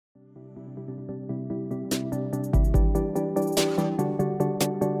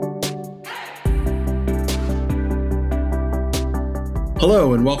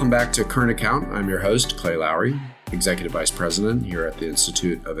Hello and welcome back to Current Account. I'm your host, Clay Lowry, Executive Vice President here at the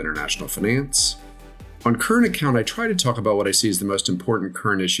Institute of International Finance. On Current Account, I try to talk about what I see as the most important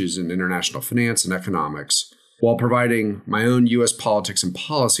current issues in international finance and economics, while providing my own U.S. politics and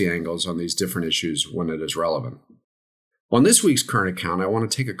policy angles on these different issues when it is relevant. On this week's Current Account, I want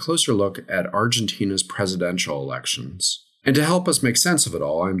to take a closer look at Argentina's presidential elections. And to help us make sense of it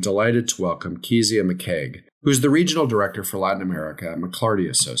all, I'm delighted to welcome Kezia McCaig, who's the Regional Director for Latin America at McClarty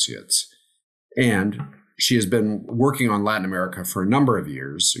Associates. And she has been working on Latin America for a number of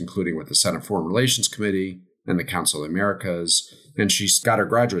years, including with the Senate Foreign Relations Committee and the Council of the Americas, and she's got her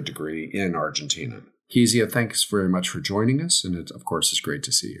graduate degree in Argentina. Kezia, thanks very much for joining us, and it, of course, is great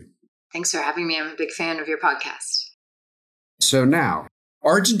to see you. Thanks for having me. I'm a big fan of your podcast. So now,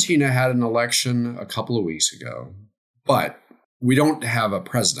 Argentina had an election a couple of weeks ago, but we don't have a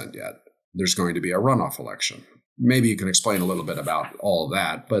president yet. There's going to be a runoff election. Maybe you can explain a little bit about all of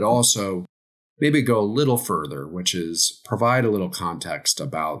that, but also maybe go a little further, which is provide a little context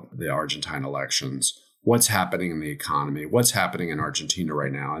about the Argentine elections, what's happening in the economy, what's happening in Argentina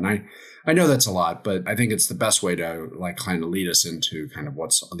right now. And I know that's a lot, but I think it's the best way to kind of lead us into kind of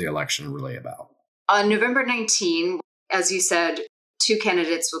what's the election really about. On November 19, as you said, two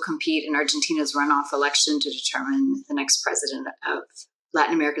candidates will compete in Argentina's runoff election to determine the next president of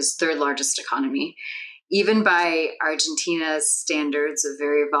Latin America's third largest economy. Even by Argentina's standards of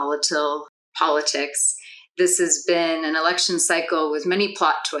very volatile politics, this has been an election cycle with many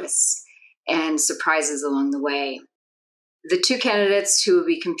plot twists and surprises along the way. The two candidates who will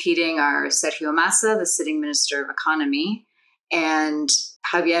be competing are Sergio Massa, the sitting Minister of Economy, and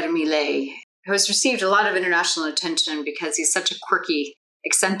Javier Milei, who has received a lot of international attention because he's such a quirky,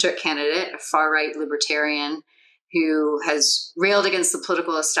 eccentric candidate, a far-right libertarian who has railed against the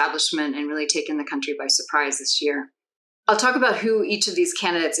political establishment and really taken the country by surprise this year. I'll talk about who each of these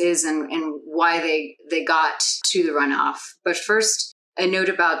candidates is and why they got to the runoff. But first, a note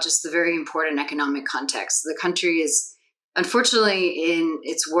about just the very important economic context. The country is unfortunately in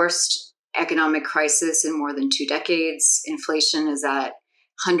its worst economic crisis in more than 2 decades. Inflation is at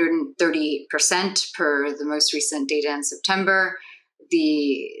 138% per the most recent data in September.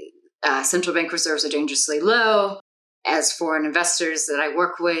 The central bank reserves are dangerously low. As foreign investors that I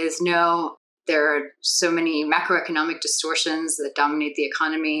work with know, there are so many macroeconomic distortions that dominate the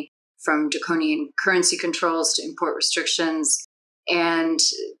economy, from draconian currency controls to import restrictions, and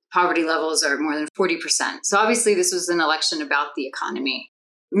poverty levels are more than 40%. So obviously this was an election about the economy.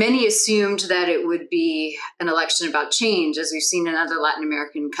 Many assumed that it would be an election about change, as we've seen in other Latin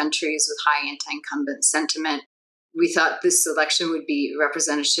American countries with high anti-incumbent sentiment. We thought this election would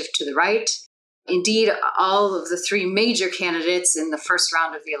represent a shift to the right. Indeed, all of the 3 major candidates in the first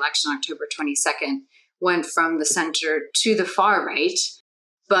round of the election, October 22nd, went from the center to the far right.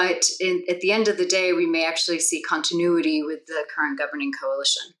 But at the end of the day, we may actually see continuity with the current governing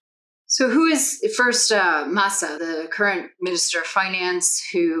coalition. So who is first Massa, the current Minister of Finance,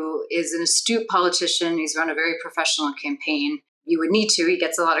 who is an astute politician. He's run a very professional campaign. You would need to. He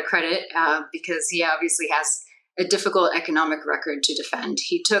gets a lot of credit because he obviously has a difficult economic record to defend.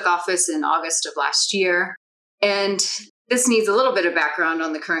 He took office in August of last year. And this needs a little bit of background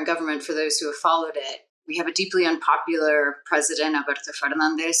on the current government for those who have followed it. We have a deeply unpopular president, Alberto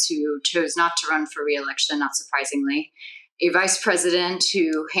Fernandez, who chose not to run for re-election, not surprisingly. A vice president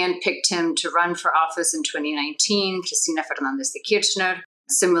who handpicked him to run for office in 2019, Cristina Fernández de Kirchner,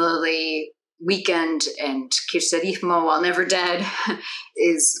 similarly weakened, and Kirchnerismo, while never dead,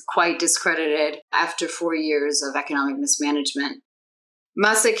 is quite discredited after 4 years of economic mismanagement.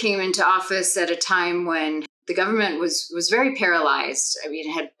 Massa came into office at a time when the government was very paralyzed. I mean,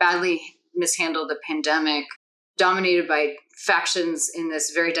 it had badly mishandled the pandemic, dominated by factions in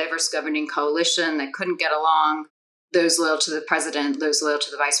this very diverse governing coalition that couldn't get along. Those loyal to the president, those loyal to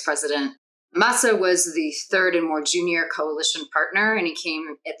the vice president. Massa was the third and more junior coalition partner, and he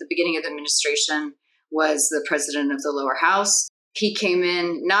came at the beginning of the administration, was the president of the lower house. He came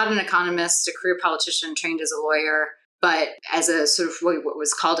in, not an economist, a career politician trained as a lawyer, but as a sort of what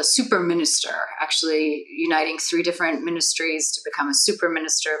was called a super minister, actually uniting 3 different ministries to become a super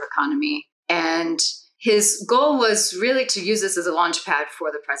minister of economy. And his goal was really to use this as a launch pad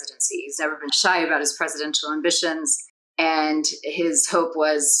for the presidency. He's never been shy about his presidential ambitions. And his hope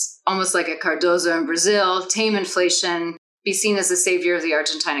was, almost like a Cardozo in Brazil, tame inflation, be seen as the savior of the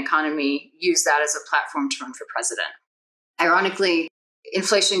Argentine economy, use that as a platform to run for president. Ironically,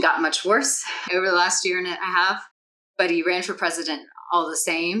 inflation got much worse over the last year and a half, but he ran for president all the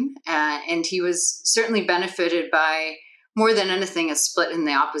same. And he was certainly benefited by more than anything, a split in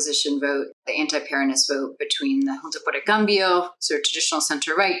the opposition vote, the anti-Peronist vote between the Junta por el Cambio, sort of traditional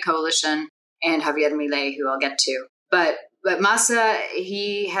center-right coalition, and Javier Milei, who I'll get to. But Massa,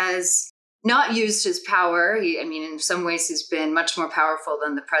 he has not used his power. In some ways, he's been much more powerful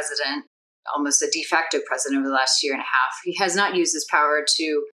than the president, almost a de facto president over the last year and a half. He has not used his power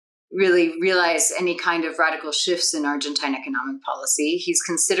to really realize any kind of radical shifts in Argentine economic policy. He's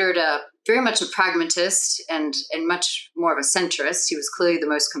considered very much a pragmatist and much more of a centrist. He was clearly the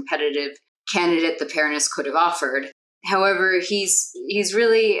most competitive candidate the Peronists could have offered. However, he's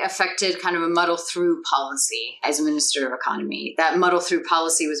really affected kind of a muddle-through policy as Minister of Economy. That muddle-through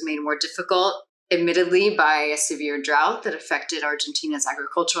policy was made more difficult, admittedly, by a severe drought that affected Argentina's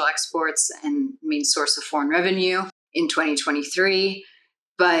agricultural exports and main source of foreign revenue in 2023.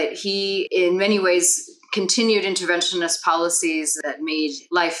 But he, in many ways, continued interventionist policies that made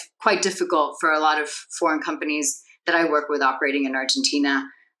life quite difficult for a lot of foreign companies that I work with operating in Argentina,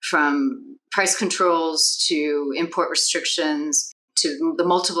 from price controls to import restrictions to the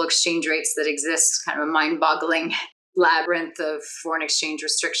multiple exchange rates that exist, kind of a mind-boggling labyrinth of foreign exchange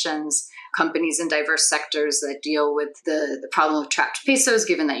restrictions, companies in diverse sectors that deal with the problem of trapped pesos,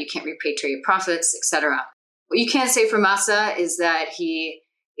 given that you can't repatriate profits, etc. What you can say for Massa is that he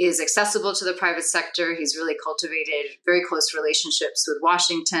is accessible to the private sector. He's really cultivated very close relationships with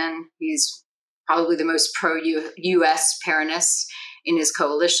Washington. He's probably the most pro-U.S. Peronist in his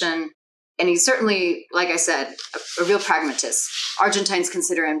coalition. And he's certainly, like I said, a real pragmatist. Argentines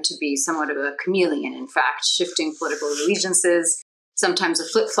consider him to be somewhat of a chameleon, in fact, shifting political allegiances, sometimes a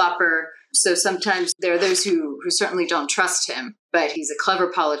flip-flopper. So sometimes there are those who certainly don't trust him, but he's a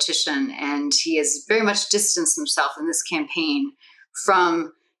clever politician, and he has very much distanced himself in this campaign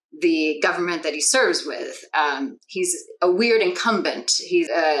from the government that he serves with. He's a weird incumbent. He's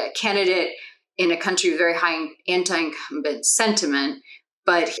a candidate in a country with very high anti-incumbent sentiment,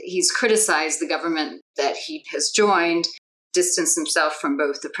 but he's criticized the government that he has joined, distanced himself from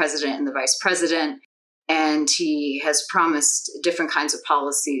both the president and the vice president, and he has promised different kinds of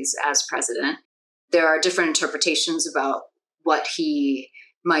policies as president. There are different interpretations about what he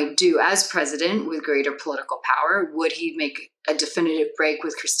might do as president with greater political power. Would he make a definitive break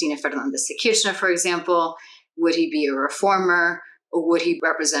with Cristina Fernández de Kirchner, for example? Would he be a reformer, or would he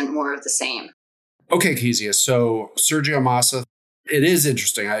represent more of the same? Okay, Kezia. So Sergio Massa, it is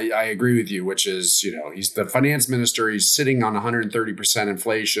interesting. I agree with you, which is, he's the finance minister. He's sitting on 130%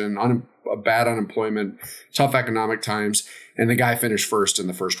 inflation, bad unemployment, tough economic times, and the guy finished first in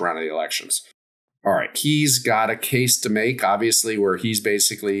the first round of the elections. All right, he's got a case to make, obviously, where he's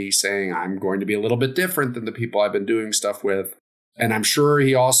basically saying, I'm going to be a little bit different than the people I've been doing stuff with. And I'm sure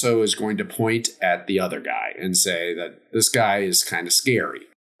he also is going to point at the other guy and say that this guy is kind of scary.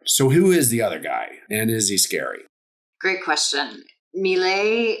 So who is the other guy, and is he scary? Great question.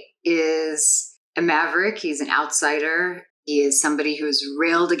 Milei is a maverick. He's an outsider. He is somebody who has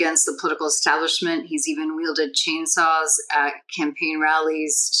railed against the political establishment. He's even wielded chainsaws at campaign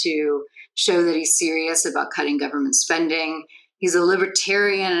rallies to show that he's serious about cutting government spending. He's a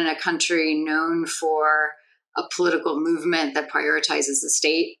libertarian in a country known for a political movement that prioritizes the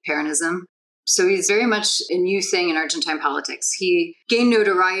state, Peronism. So he's very much a new thing in Argentine politics. He gained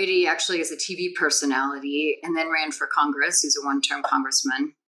notoriety actually as a TV personality and then ran for Congress. He's a one-term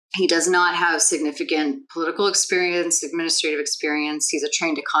congressman. He does not have significant political experience, administrative experience. He's a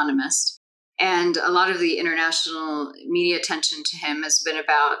trained economist. And a lot of the international media attention to him has been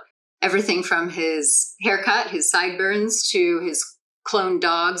about everything from his haircut, his sideburns, to his cloned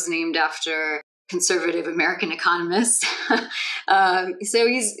dogs named after conservative American economists. So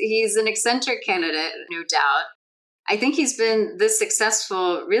he's an eccentric candidate, no doubt. I think he's been this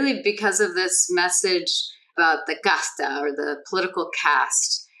successful really because of this message about the casta, or the political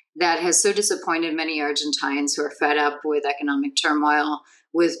caste, that has so disappointed many Argentines who are fed up with economic turmoil,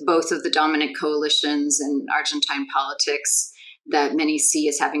 with both of the dominant coalitions in Argentine politics that many see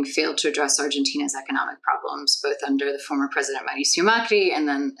as having failed to address Argentina's economic problems, both under the former President Mauricio Macri and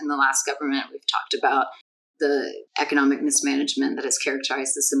then in the last government. We've talked about the economic mismanagement that has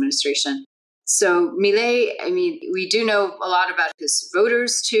characterized this administration. So Milei, we do know a lot about his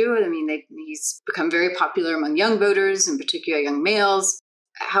voters too. He's become very popular among young voters, in particular young males.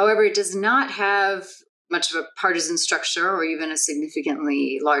 However, it does not have much of a partisan structure or even a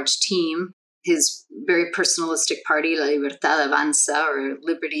significantly large team. His very personalistic party, La Libertad Avanza, or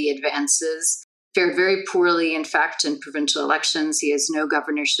Liberty Advances, fared very poorly, in fact, in provincial elections. He has no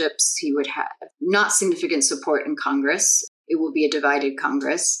governorships. He would have not significant support in Congress. It will be a divided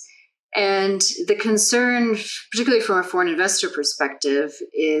Congress. And the concern, particularly from a foreign investor perspective,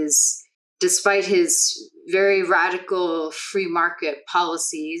 is despite his very radical free market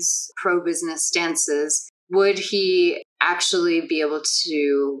policies, pro-business stances, would he actually be able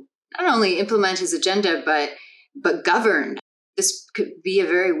to not only implement his agenda, but govern? This could be a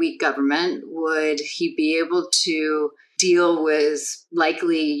very weak government. Would he be able to deal with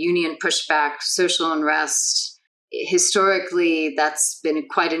likely union pushback, social unrest? Historically, that's been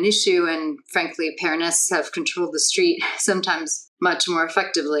quite an issue, and frankly, Peronists have controlled the street sometimes much more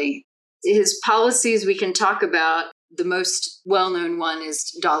effectively. His policies we can talk about. The most well-known one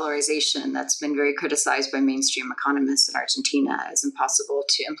is dollarization. That's been very criticized by mainstream economists in Argentina as impossible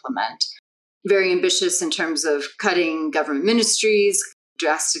to implement. Very ambitious in terms of cutting government ministries,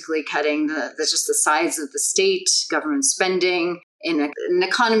 drastically cutting just the size of the state, government spending, in an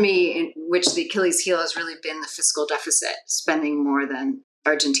economy in which the Achilles heel has really been the fiscal deficit, spending more than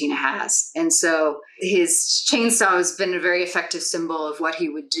Argentina has. And so his chainsaw has been a very effective symbol of what he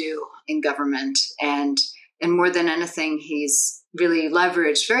would do in government. And more than anything, he's really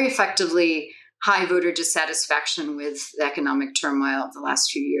leveraged very effectively high voter dissatisfaction with the economic turmoil of the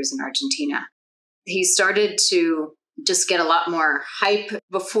last few years in Argentina. He started to just get a lot more hype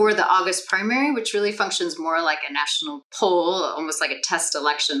before the August primary, which really functions more like a national poll, almost like a test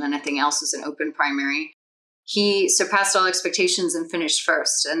election than anything else is an open primary. He surpassed all expectations and finished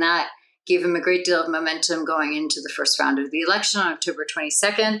first, and that gave him a great deal of momentum going into the first round of the election on October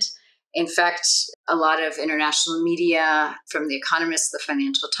 22nd. In fact, a lot of international media, from The Economist, the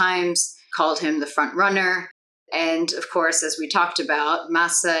Financial Times, called him the front runner. And of course, as we talked about,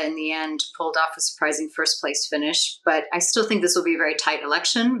 Massa in the end pulled off a surprising first place finish. But I still think this will be a very tight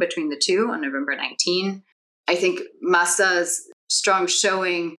election between the two on November 19. I think Massa's strong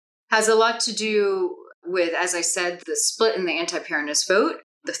showing has a lot to do with, as I said, the split in the anti-Peronist vote.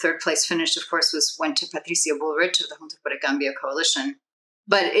 The third place finish, of course, went to Patricia Bullrich of the Juntos por el Cambio coalition.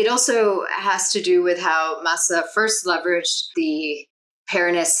 But it also has to do with how Massa first leveraged the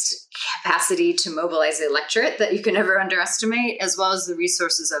Peronist capacity to mobilize the electorate that you can never underestimate, as well as the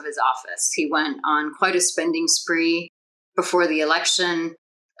resources of his office. He went on quite a spending spree before the election.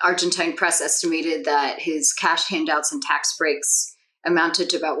 Argentine press estimated that his cash handouts and tax breaks amounted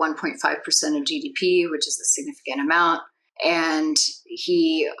to about 1.5% of GDP, which is a significant amount. And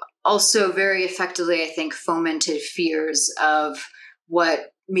he also very effectively, I think, fomented fears of what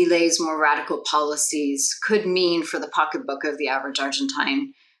Milei's more radical policies could mean for the pocketbook of the average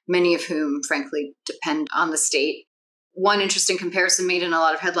Argentine, many of whom, frankly, depend on the state. One interesting comparison made in a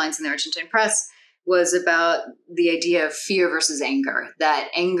lot of headlines in the Argentine press was about the idea of fear versus anger, that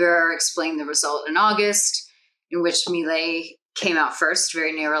anger explained the result in August, in which Milei came out first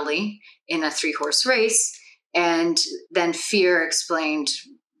very narrowly in a 3-horse race, and then fear explained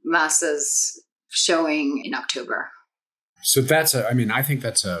Massa's showing in October. So I think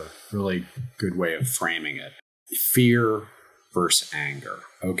that's a really good way of framing it. Fear versus anger.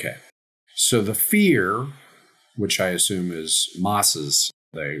 Okay. So the fear, which I assume is Massa's,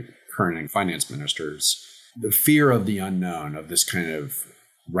 the current finance minister's, the fear of the unknown, of this kind of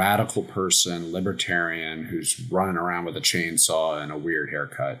radical person, libertarian, who's running around with a chainsaw and a weird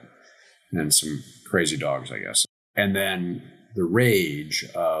haircut and some crazy dogs, I guess. And then the rage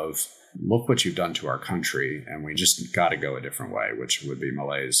of, look what you've done to our country, and we just got to go a different way, which would be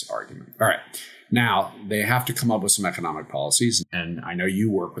Milei's argument. All right. Now, they have to come up with some economic policies, and I know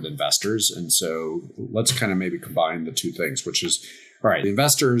you work with investors, and so let's kind of maybe combine the two things, which is, all right, the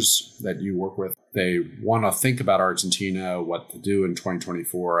investors that you work with, they want to think about Argentina, what to do in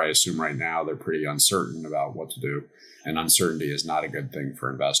 2024. I assume right now they're pretty uncertain about what to do, and uncertainty is not a good thing for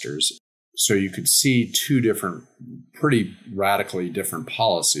investors. So you could see two different, pretty radically different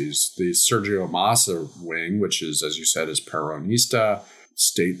policies. The Sergio Massa wing, which is, as you said, is Peronista,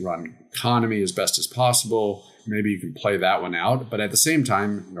 state-run economy as best as possible. Maybe you can play that one out. But at the same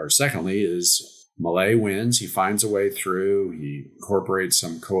time, or secondly, is Milei wins. He finds a way through. He incorporates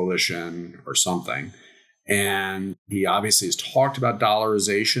some coalition or something. And he obviously has talked about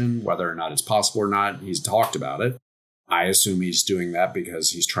dollarization, whether or not it's possible or not. He's talked about it. I assume he's doing that because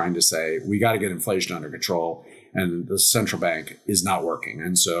he's trying to say, we got to get inflation under control, and the central bank is not working.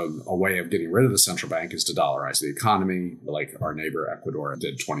 And so a way of getting rid of the central bank is to dollarize the economy, like our neighbor Ecuador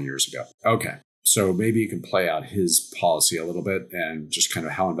did 20 years ago. Okay, so maybe you can play out his policy a little bit and just kind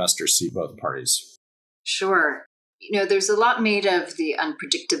of how investors see both parties. Sure. There's a lot made of the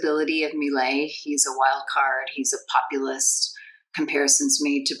unpredictability of Milei. He's a wild card. He's a populist. Comparisons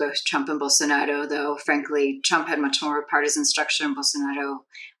made to both Trump and Bolsonaro, though, frankly, Trump had much more partisan structure and Bolsonaro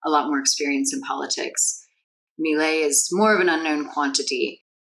a lot more experience in politics. Milei is more of an unknown quantity.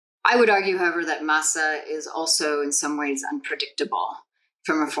 I would argue, however, that Massa is also in some ways unpredictable.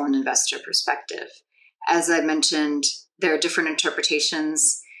 from a foreign investor perspective. As I mentioned, there are different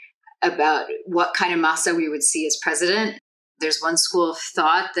interpretations about what kind of Massa we would see as president. There's one school of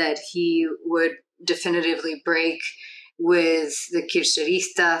thought that he would definitively break with the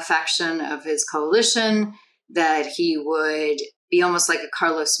Kirchnerista faction of his coalition, that he would be almost like a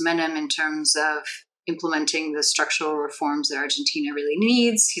Carlos Menem in terms of implementing the structural reforms that Argentina really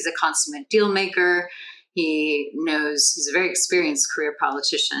needs. He's a consummate deal maker. He's a very experienced career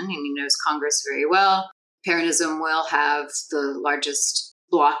politician, and he knows Congress very well. Peronism will have the largest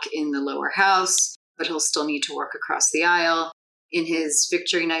bloc in the lower house, but he'll still need to work across the aisle. In his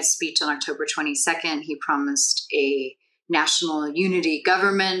victory night speech on October 22nd, he promised a national unity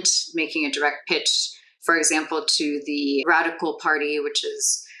government, making a direct pitch, for example, to the Radical Party, which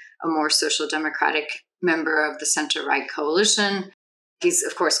is a more social democratic member of the center-right coalition. He's,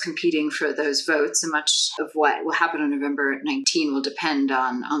 of course, competing for those votes, and much of what will happen on November 19 will depend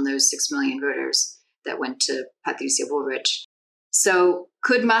on those 6 million voters that went to Patricia Bullrich. So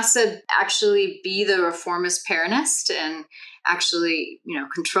could Massa actually be the reformist Peronist and actually,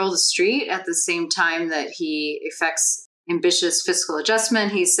 control the street at the same time that he effects ambitious fiscal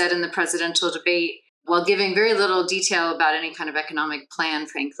adjustment? He said in the presidential debate, while giving very little detail about any kind of economic plan,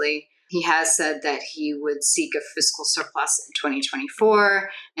 frankly, he has said that he would seek a fiscal surplus in 2024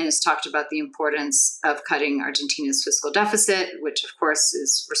 and has talked about the importance of cutting Argentina's fiscal deficit, which, of course,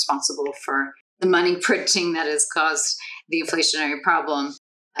 is responsible for the money printing that has caused the inflationary problem.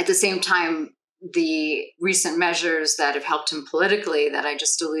 At the same time, the recent measures that have helped him politically that I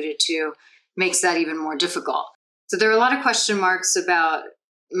just alluded to makes that even more difficult. So there are a lot of question marks about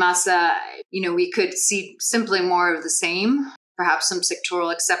Massa. We could see simply more of the same, perhaps some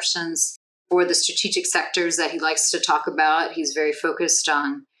sectoral exceptions for the strategic sectors that he likes to talk about. He's very focused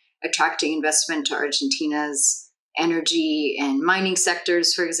on attracting investment to Argentina's energy and mining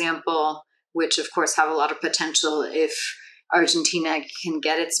sectors, for example, which of course have a lot of potential if Argentina can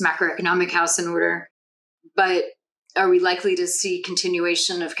get its macroeconomic house in order. But are we likely to see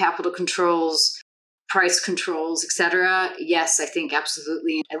continuation of capital controls, price controls, et cetera? Yes, I think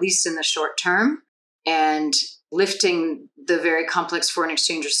absolutely, at least in the short term. And lifting the very complex foreign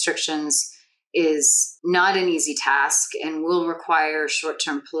exchange restrictions is not an easy task and will require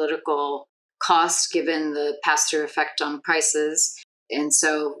short-term political cost given the pass-through effect on prices. And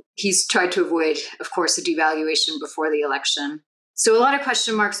so he's tried to avoid, of course, a devaluation before the election. So a lot of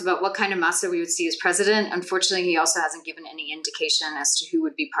question marks about what kind of Massa we would see as president. Unfortunately, he also hasn't given any indication as to who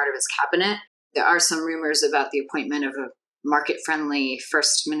would be part of his cabinet. There are some rumors about the appointment of a market-friendly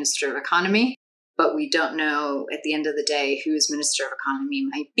first minister of economy, but we don't know at the end of the day who his minister of economy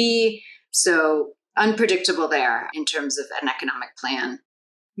might be. So unpredictable there in terms of an economic plan.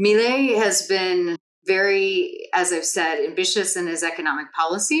 Milei has been very, as I've said, ambitious in his economic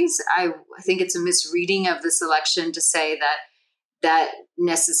policies. I think it's a misreading of this election to say that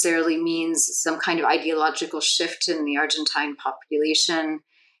necessarily means some kind of ideological shift in the Argentine population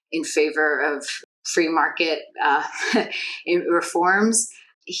in favor of free market reforms.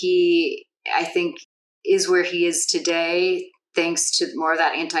 He, I think, is where he is today thanks to more of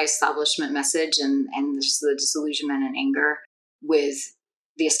that anti-establishment message and just the disillusionment and anger with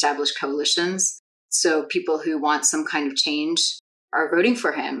the established coalitions. So people who want some kind of change are voting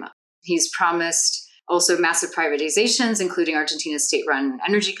for him. He's promised also massive privatizations, including Argentina's state-run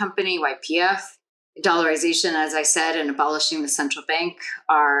energy company, YPF. Dollarization, as I said, and abolishing the central bank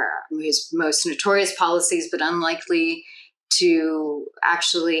are his most notorious policies, but unlikely to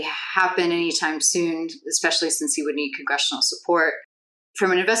actually happen anytime soon, especially since he would need congressional support.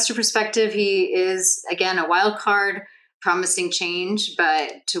 From an investor perspective, he is, again, a wild card, promising change,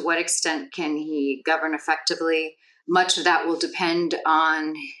 but to what extent can he govern effectively? Much of that will depend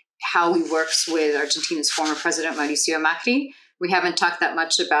on how he works with Argentina's former president, Mauricio Macri. We haven't talked that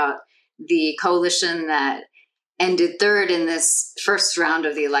much about the coalition that ended third in this first round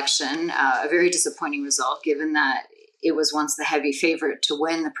of the election, a very disappointing result, given that it was once the heavy favorite to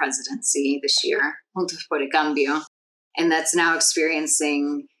win the presidency this year, Juntos por el Cambio, and that's now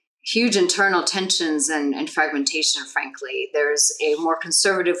experiencing huge internal tensions and fragmentation, frankly. There's a more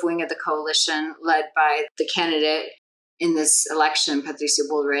conservative wing of the coalition led by the candidate in this election, Patricia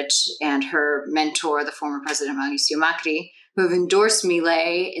Bullrich, and her mentor, the former president, Mauricio Macri, who have endorsed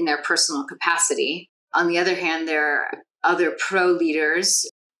Milei in their personal capacity. On the other hand, there are other pro leaders.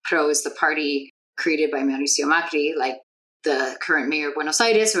 Pro is the party created by Mauricio Macri, like the current mayor of Buenos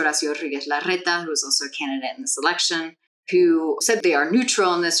Aires, Horacio Rodríguez Larreta, who is also a candidate in this election, who said they are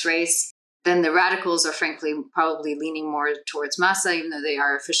neutral in this race. Then the radicals are frankly probably leaning more towards Massa, even though they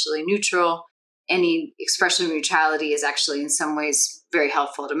are officially neutral. any expression of neutrality is actually in some ways very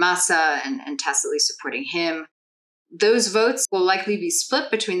helpful to Massa and tacitly supporting him. Those votes will likely be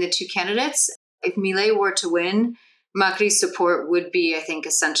split between the two candidates. If Milei were to win, Macri's support would be, I think,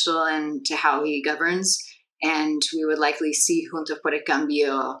 essential to how he governs. And we would likely see Juntos por el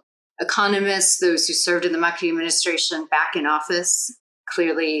Cambio economists, those who served in the Macri administration, back in office.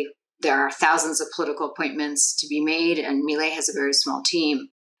 Clearly, there are thousands of political appointments to be made, and Milei has a very small team.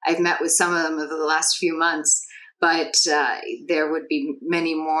 I've met with some of them over the last few months, but there would be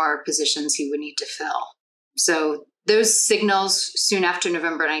many more positions he would need to fill. So those signals soon after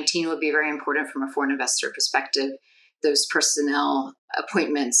November 19 would be very important from a foreign investor perspective, those personnel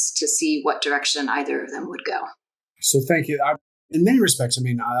appointments to see what direction either of them would go. So thank you. In many respects, I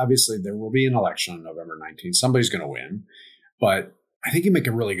mean, obviously there will be an election on November 19th. Somebody's going to win. But I think you make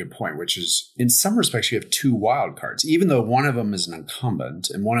a really good point, which is in some respects, you have two wild cards, even though one of them is an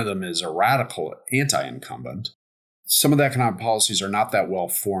incumbent and one of them is a radical anti-incumbent. Some of the economic policies are not that well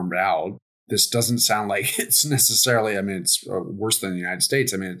formed out. This doesn't sound like it's necessarily, I mean, it's worse than the United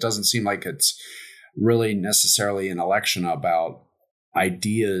States. I mean, it doesn't seem like it's really necessarily an election about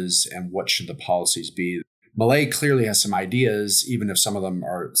ideas and what should the policies be. Milei clearly has some ideas, even if some of them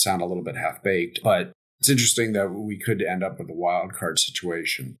sound a little bit half-baked. But it's interesting that we could end up with a wild card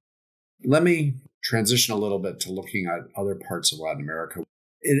situation. Let me transition a little bit to looking at other parts of Latin America.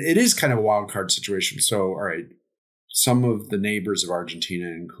 It is kind of a wild card situation. So, all right, some of the neighbors of Argentina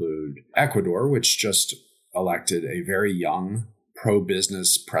include Ecuador, which just elected a very young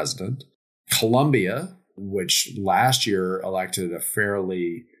pro-business president. Colombia, which last year elected a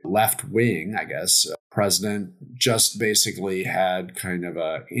fairly left-wing, I guess, president, just basically had kind of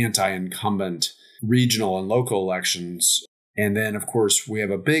a anti-incumbent regional and local elections. And then, of course, we have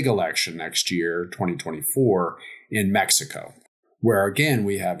a big election next year, 2024, in Mexico, where, again,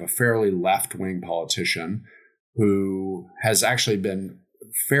 we have a fairly left-wing politician who has actually been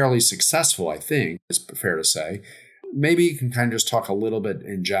fairly successful, I think, it's fair to say. Maybe you can kind of just talk a little bit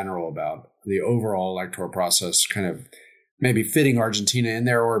in general about the overall electoral process, kind of maybe fitting Argentina in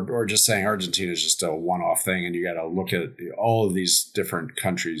there, or just saying Argentina is just a one-off thing and you got to look at all of these different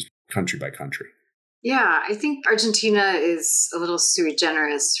countries, country by country. Yeah, I think Argentina is a little sui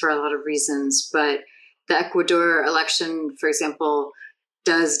generis for a lot of reasons, but the Ecuador election, for example,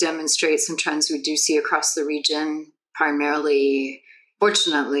 does demonstrate some trends we do see across the region, primarily,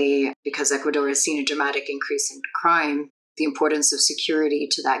 fortunately, because Ecuador has seen a dramatic increase in crime, the importance of security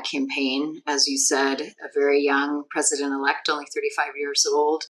to that campaign. As you said, a very young president-elect, only 35 years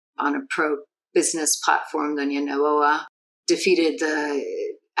old, on a pro-business platform, Doña Noboa, defeated the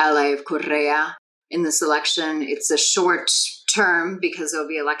ally of Correa in this election. It's a short term because there'll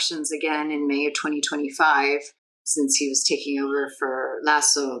be elections again in May of 2025 since he was taking over for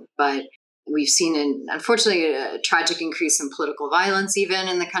Lasso. But we've seen, unfortunately, a tragic increase in political violence even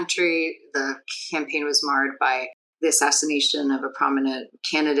in the country. The campaign was marred by the assassination of a prominent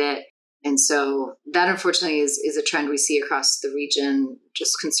candidate. And so that, unfortunately, is a trend we see across the region,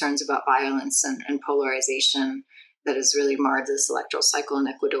 just concerns about violence and polarization that has really marred this electoral cycle in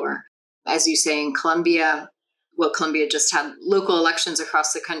Ecuador. As you say, in Colombia, Colombia just had local elections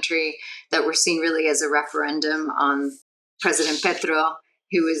across the country that were seen really as a referendum on President Petro,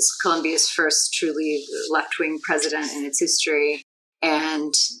 who is Colombia's first truly left-wing president in its history.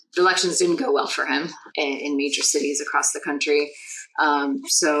 And the elections didn't go well for him in major cities across the country.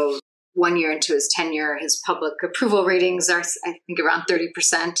 So 1 year into his tenure, his public approval ratings are, I think, around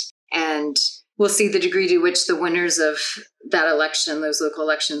 30%. And we'll see the degree to which the winners of that election, those local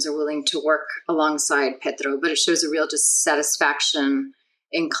elections, are willing to work alongside Petro. But it shows a real dissatisfaction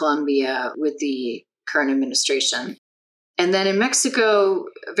in Colombia with the current administration. And then in Mexico,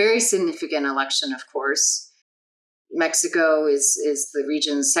 a very significant election, of course. Mexico is the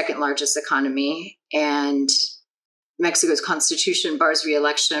region's second largest economy, and Mexico's constitution bars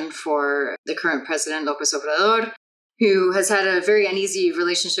re-election for the current president, López Obrador, who has had a very uneasy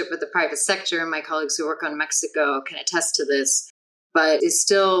relationship with the private sector. My colleagues who work on Mexico can attest to this, but is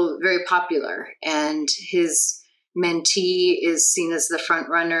still very popular. And his mentee is seen as the front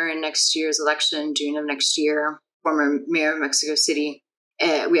runner in next year's election, June of next year, former mayor of Mexico City.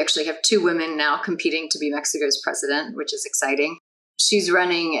 We actually have 2 women now competing to be Mexico's president, which is exciting. She's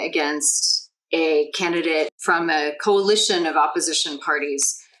running against a candidate from a coalition of opposition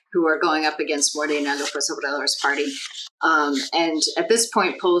parties who are going up against Morena, López Obrador's party. And at this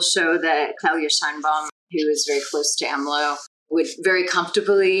point, polls show that Claudia Sheinbaum, who is very close to AMLO, would very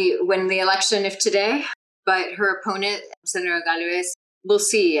comfortably win the election if today. But her opponent, Senator Gálvez, we'll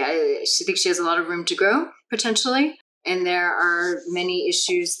see. She thinks she has a lot of room to grow, potentially. And there are many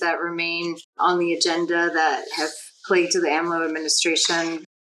issues that remain on the agenda that have plagued the AMLO administration.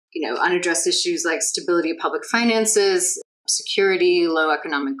 Unaddressed issues like stability of public finances, security, low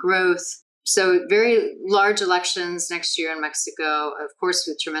economic growth. So very large elections next year in Mexico, of course,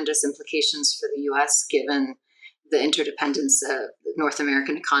 with tremendous implications for the U.S., given the interdependence of the North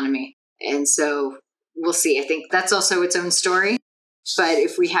American economy. And so we'll see. I think that's also its own story. But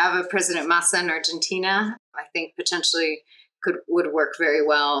if we have a President Massa in Argentina, I think potentially would work very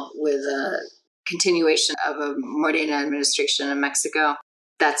well with a continuation of a Morena administration in Mexico.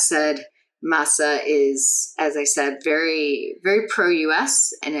 That said, Massa is, as I said, very, very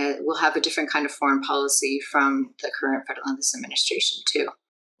pro-U.S., and it will have a different kind of foreign policy from the current Fernandez administration, too.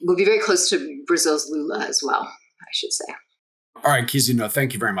 We'll be very close to Brazil's Lula as well, I should say. All right, Kizzy, no,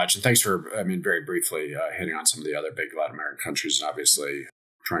 thank you very much. And thanks for, very briefly hitting on some of the other big Latin American countries and obviously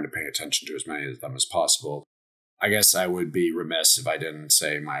trying to pay attention to as many of them as possible. I guess I would be remiss if I didn't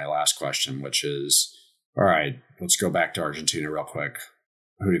say my last question, which is, all right, let's go back to Argentina real quick.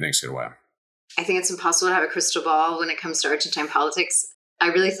 Who do you think's going to win? I think it's impossible to have a crystal ball when it comes to Argentine politics. I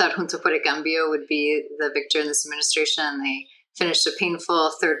really thought Junto por el Cambio would be the victor in this administration. They finished a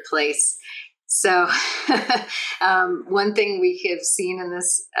painful third place. So one thing we have seen in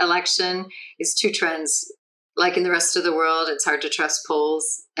this election is two trends. Like in the rest of the world, it's hard to trust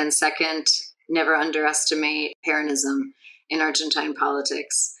polls. And second, never underestimate Peronism in Argentine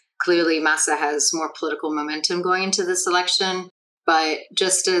politics. Clearly, Massa has more political momentum going into this election. But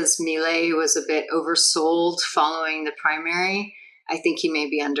just as Milei was a bit oversold following the primary, I think he may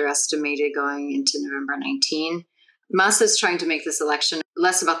be underestimated going into November 19. Massa is trying to make this election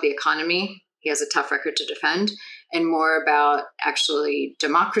less about the economy. He has a tough record to defend, and more about actually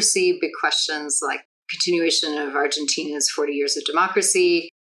democracy, big questions like continuation of Argentina's 40 years of democracy,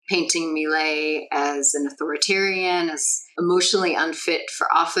 painting Milei as an authoritarian, as emotionally unfit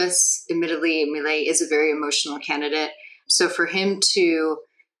for office. Admittedly, Milei is a very emotional candidate. So for him to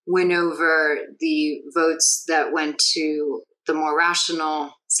win over the votes that went to the more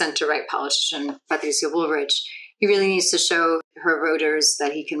rational center-right politician, Patricio Bullrich, he really needs to show her voters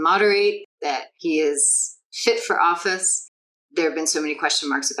that he can moderate, that he is fit for office. There have been so many question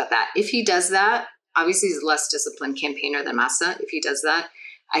marks about that. If he does that, obviously he's a less disciplined campaigner than Massa. If he does that,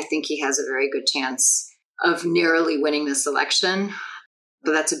 I think he has a very good chance of narrowly winning this election.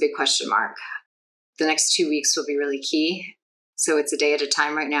 But that's a big question mark. The next 2 weeks will be really key. So it's a day at a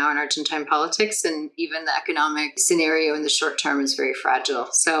time right now in Argentine politics, and even the economic scenario in the short term is very fragile.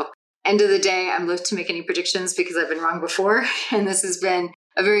 So end of the day, I'm loath to make any predictions because I've been wrong before. And this has been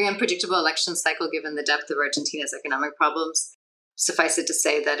a very unpredictable election cycle given the depth of Argentina's economic problems. Suffice it to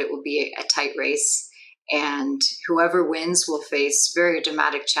say that it will be a tight race, and whoever wins will face very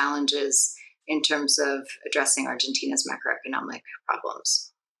dramatic challenges in terms of addressing Argentina's macroeconomic problems.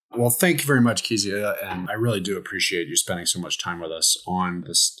 Well, thank you very much, Kezia, and I really do appreciate you spending so much time with us on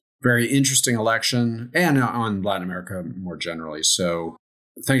this very interesting election and on Latin America more generally. So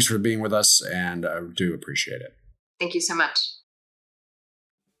thanks for being with us, and I do appreciate it. Thank you so much.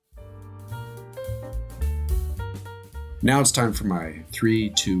 Now it's time for my 3,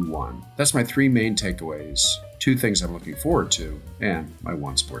 2, 1. That's my 3 main takeaways, 2 things I'm looking forward to, and my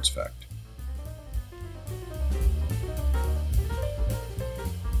 1 sports fact.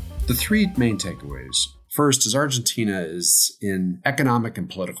 The 3 main takeaways. First is Argentina is in economic and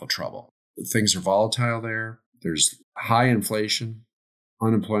political trouble. Things are volatile there. There's high inflation,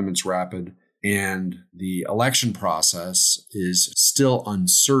 unemployment's rapid, and the election process is still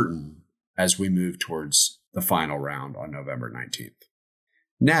uncertain as we move towards the final round on November 19th.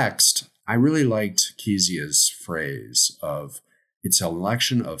 Next, I really liked Kezia's phrase of it's an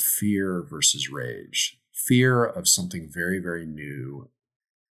election of fear versus rage. Fear of something very, very new,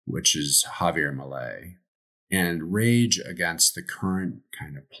 which is Javier Milei, and rage against the current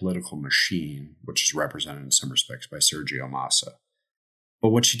kind of political machine, which is represented in some respects by Sergio Massa. But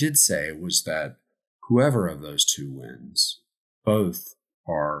what she did say was that whoever of those 2 wins, both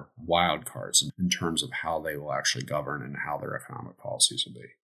are wild cards in terms of how they will actually govern and how their economic policies will be.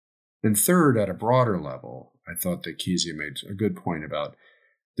 And third, at a broader level, I thought that Kezia made a good point about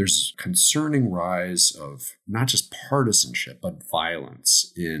there's a concerning rise of not just partisanship, but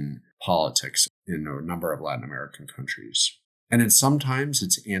violence in politics in a number of Latin American countries. And sometimes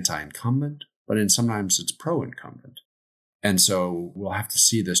it's anti-incumbent, but sometimes it's pro-incumbent. And so we'll have to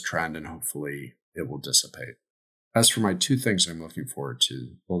see this trend, and hopefully it will dissipate. As for my 2 things I'm looking forward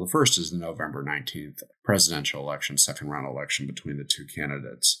to, well, the first is the November 19th presidential election, second round election between the 2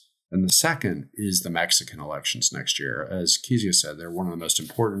 candidates. And the second is the Mexican elections next year. As Kezia said, they're one of the most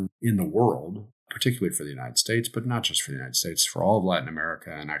important in the world, particularly for the United States, but not just for the United States, for all of Latin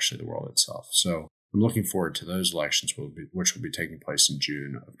America and actually the world itself. So I'm looking forward to those elections, which will be taking place in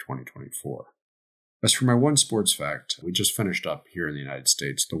June of 2024. As for my one sports fact, we just finished up here in the United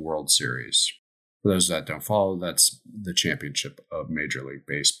States the World Series. For those that don't follow, that's the championship of Major League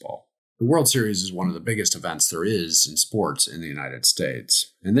Baseball. The World Series is one of the biggest events there is in sports in the United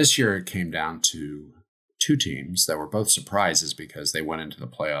States. And this year it came down to two teams that were both surprises because they went into the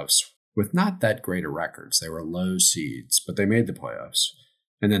playoffs with not that great of records. They were low seeds, but they made the playoffs.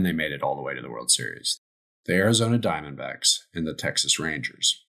 And then they made it all the way to the World Series. The Arizona Diamondbacks and the Texas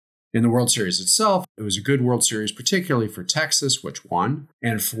Rangers. In the World Series itself, it was a good World Series, particularly for Texas, which won,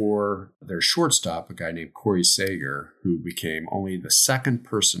 and for their shortstop, a guy named Corey Seager, who became only the second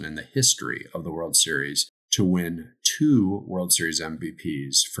person in the history of the World Series to win 2 World Series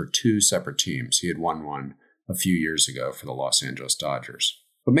MVPs for 2 separate teams. He had won one a few years ago for the Los Angeles Dodgers.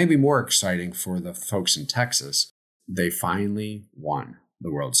 But maybe more exciting for the folks in Texas, they finally won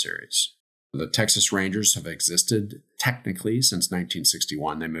the World Series. The Texas Rangers have existed technically since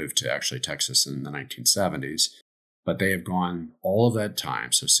 1961. They moved to actually Texas in the 1970s, but they have gone all of that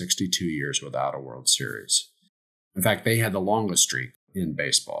time, so 62 years without a World Series. In fact, they had the longest streak in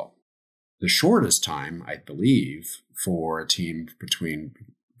baseball. The shortest time, I believe, for a team between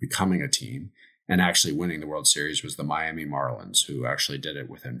becoming a team and actually winning the World Series was the Miami Marlins, who actually did it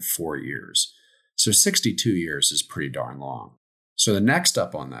within 4 years. So 62 years is pretty darn long. So the next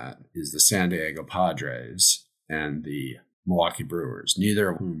up on that is the San Diego Padres and the Milwaukee Brewers, neither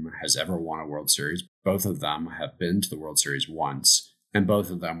of whom has ever won a World Series. Both of them have been to the World Series once, and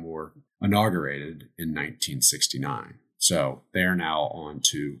both of them were inaugurated in 1969. So they are now on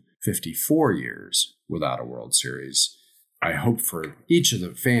to 54 years without a World Series. I hope for each of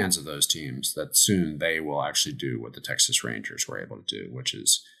the fans of those teams that soon they will actually do what the Texas Rangers were able to do, which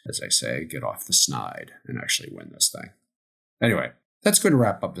is, as I say, get off the snide and actually win this thing. Anyway, that's going to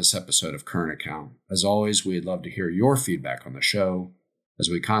wrap up this episode of Current Account. As always, we'd love to hear your feedback on the show as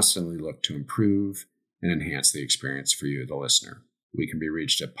we constantly look to improve and enhance the experience for you, the listener. We can be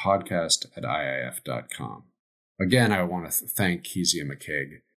reached at podcast@iif.com. Again, I want to thank Kezia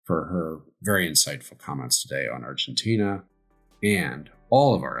McCaig for her very insightful comments today on Argentina, and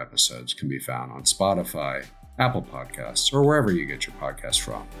all of our episodes can be found on Spotify, Apple Podcasts, or wherever you get your podcasts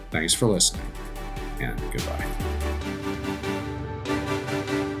from. Thanks for listening, and goodbye.